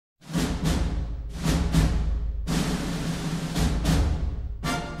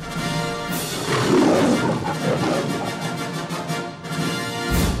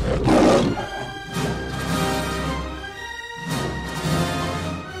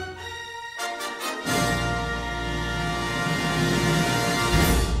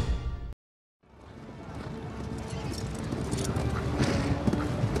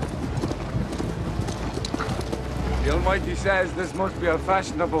Almighty says this must be a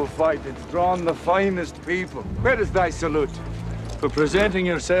fashionable fight. It's drawn the finest people. Where is thy salute? For presenting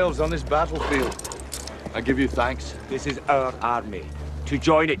yourselves on this battlefield. I give you thanks. This is our army. To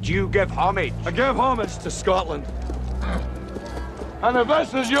join it, you give homage. I give homage to Scotland. And if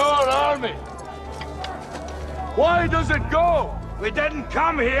this is your army, why does it go? We didn't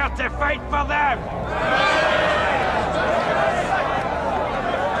come here to fight for them.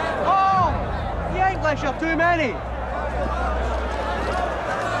 Oh! The English are too many.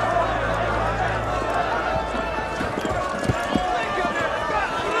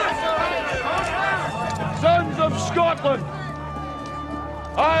 Sons of Scotland,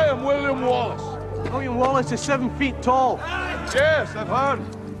 I am William Wallace. William Wallace is 7 feet tall. Yes, I've heard.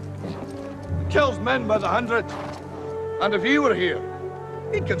 He kills men by the hundred. And if he were here,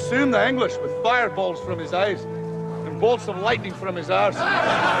 he'd consume the English with fireballs from his eyes and bolts of lightning from his arse.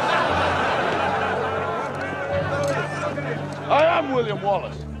 I am William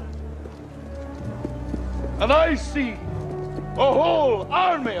Wallace. And I see a whole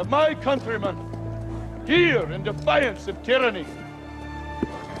army of my countrymen here in defiance of tyranny.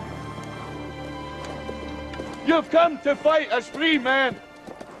 You've come to fight as free men.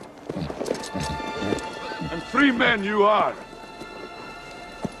 And free men you are.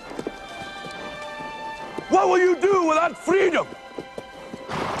 What will you do with that freedom?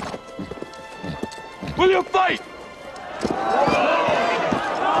 Will you fight?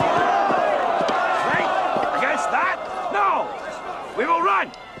 Right? Against that? No! We will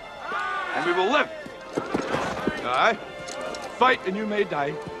run! And we will live. Aye. Fight and you may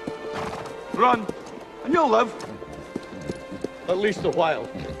die. Run and you'll live. At least a while.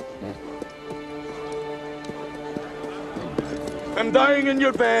 And dying in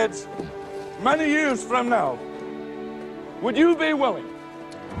your beds many years from now, would you be willing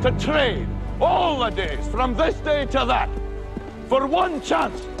to trade all the days from this day to that for one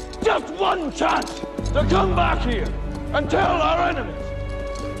chance, just one chance, to come back here and tell our enemies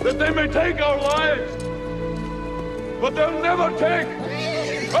that they may take our lives, but they'll never take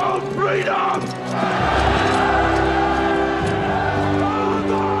our freedom!